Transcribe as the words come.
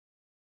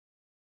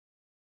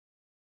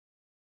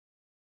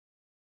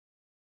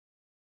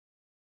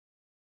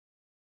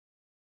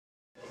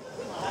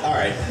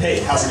Hey,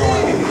 how's it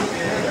going?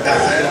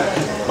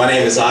 My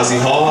name is Ozzie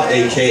Hall,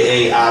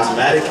 aka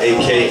Ozmatic,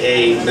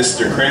 aka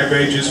Mr.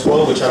 Cranberry Juice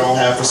Flow, which I don't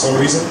have for some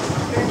reason.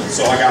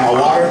 So I got my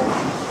water.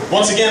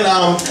 Once again,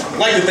 I'd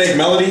like to thank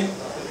Melody.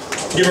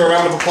 Give her a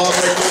round of applause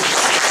right quick.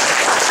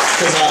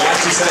 Because like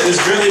she said,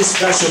 it's really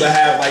special to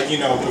have, like, you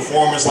know,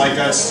 performers like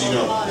us, you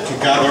know, to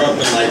gather up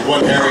in like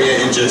one area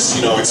and just,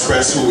 you know,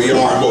 express who we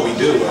are and what we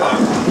do.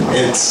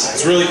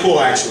 It's really cool,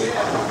 actually.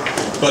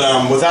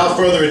 But without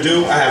further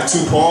ado, I have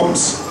 2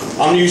 poems.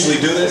 I don't usually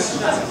do this,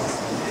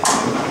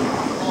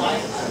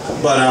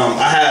 but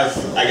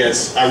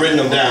I've written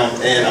them down,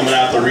 and I'm gonna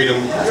have to read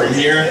them from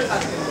here.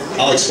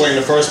 I'll explain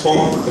the first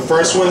poem. The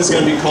first one is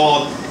gonna be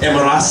called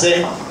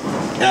Enamorarse.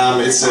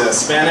 It's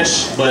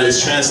Spanish, but it's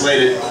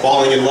translated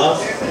 "falling in love."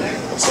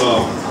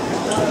 So,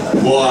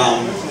 well,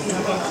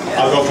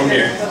 I'll go from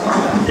here.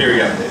 Here we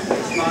go.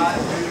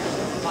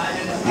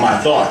 My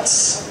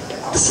thoughts,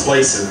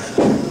 displacive.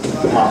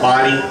 My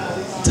body,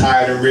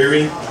 tired and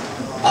weary.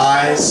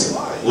 Eyes,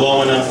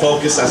 low and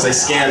unfocused as I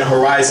scan the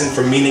horizon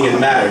for meaning and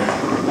matter.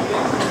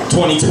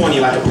 2020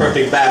 like a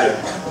perfect batter.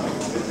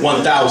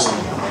 1,000.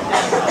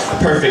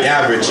 Perfect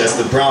average as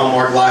the brown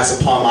mark lies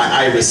upon my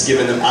iris,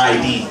 giving them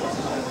ID.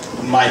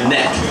 My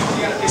neck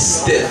is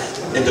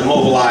stiff and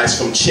immobilized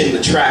from chin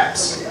to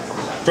traps.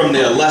 From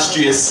the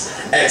illustrious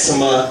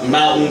eczema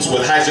mountains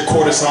with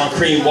hydrocortisone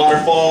cream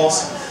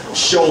waterfalls.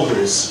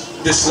 Shoulders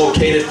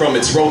dislocated from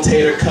its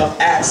rotator cuff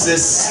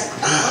axis.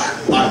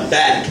 My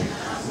back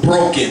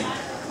broken.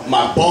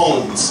 My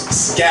bones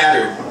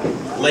scattered,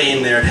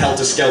 laying there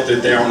helter-skelter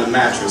there on the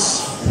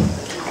mattress.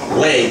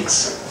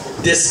 Legs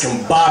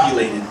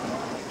discombobulated.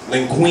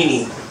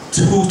 Linguine,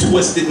 2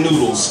 twisted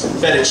noodles,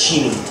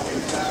 fettuccine.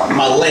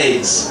 My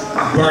legs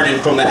burning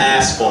from the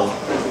asphalt.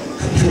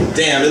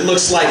 Damn, it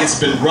looks like it's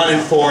been running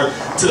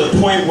to the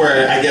point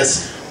where I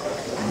guess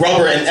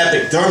rubber and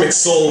epidermic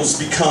soles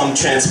become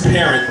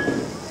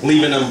transparent,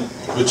 leaving them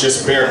with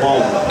just bare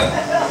bone.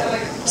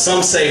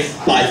 Some say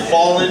by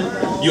falling,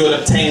 you would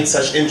obtain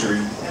such injury.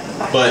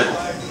 But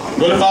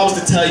what if I was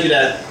to tell you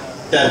that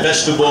that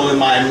vegetable in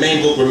my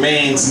mangled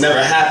remains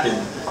never happened?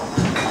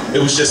 It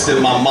was just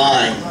in my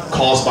mind,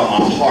 caused by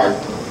my heart.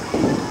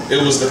 It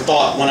was the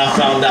thought when I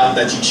found out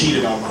that you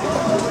cheated on me.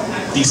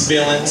 These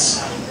feelings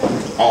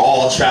are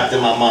all trapped in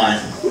my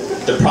mind.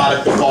 The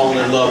product of falling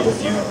in love with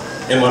you,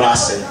 and what I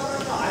say.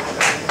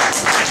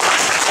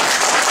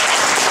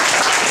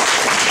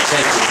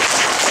 Thank you.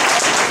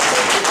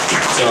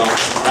 So,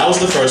 that was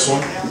the first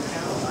one.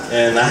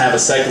 And I have a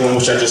second one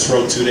which I just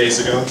wrote 2 days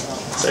ago.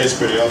 So it's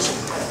pretty awesome.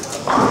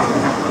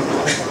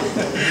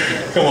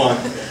 Come on.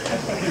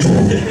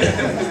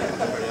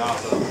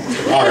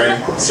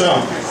 Alright, so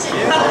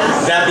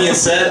that being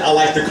said, I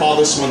like to call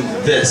this one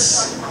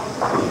This.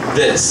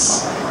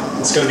 This.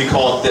 It's going to be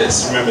called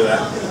This, remember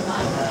that.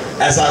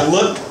 As I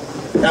look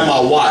at my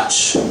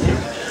watch,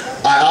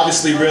 I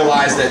obviously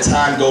realize that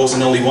time goes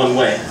in only one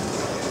way.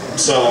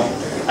 So,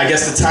 I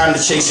guess the time to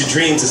chase your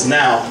dreams is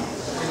now,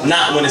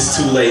 not when it's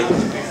too late.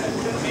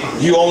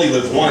 You only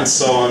live once,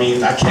 so I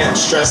mean, I can't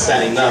stress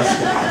that enough.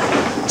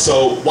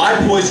 So why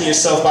poison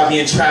yourself by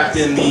being trapped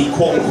in the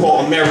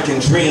quote-unquote American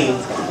dream,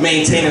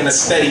 maintaining a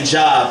steady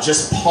job,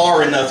 just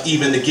par enough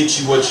even to get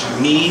you what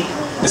you need,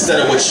 instead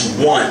of what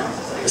you want,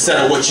 instead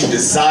of what you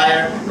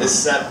desire,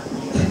 instead of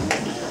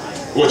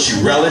what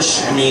you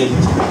relish? I mean,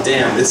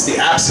 damn, it's the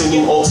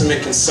absolute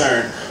ultimate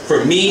concern.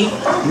 For me,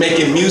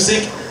 making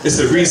music is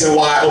the reason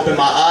why I open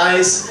my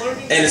eyes,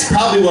 and it's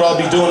probably what I'll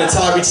be doing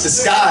until I reach the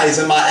skies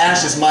and my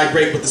ashes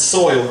migrate with the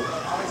soil.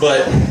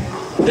 But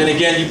then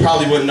again, you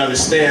probably wouldn't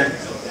understand.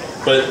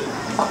 But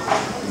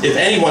if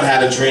anyone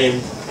had a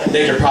dream,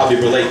 they could probably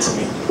relate to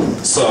me.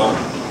 So,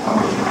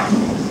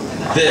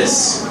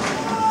 this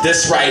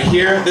right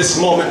here, this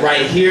moment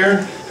right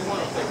here,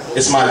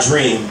 is my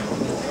dream.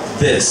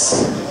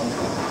 This.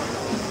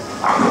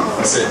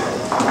 That's it.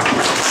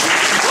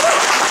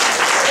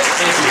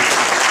 Thank you.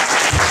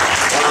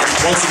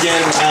 Once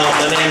again,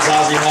 my name's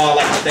Ozzie Hall. I'd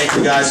like to thank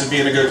you guys for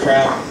being a good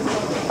crowd.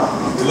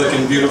 You're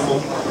looking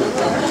beautiful.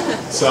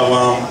 So,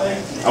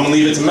 I'm going to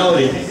leave it to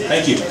Melody.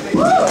 Thank you.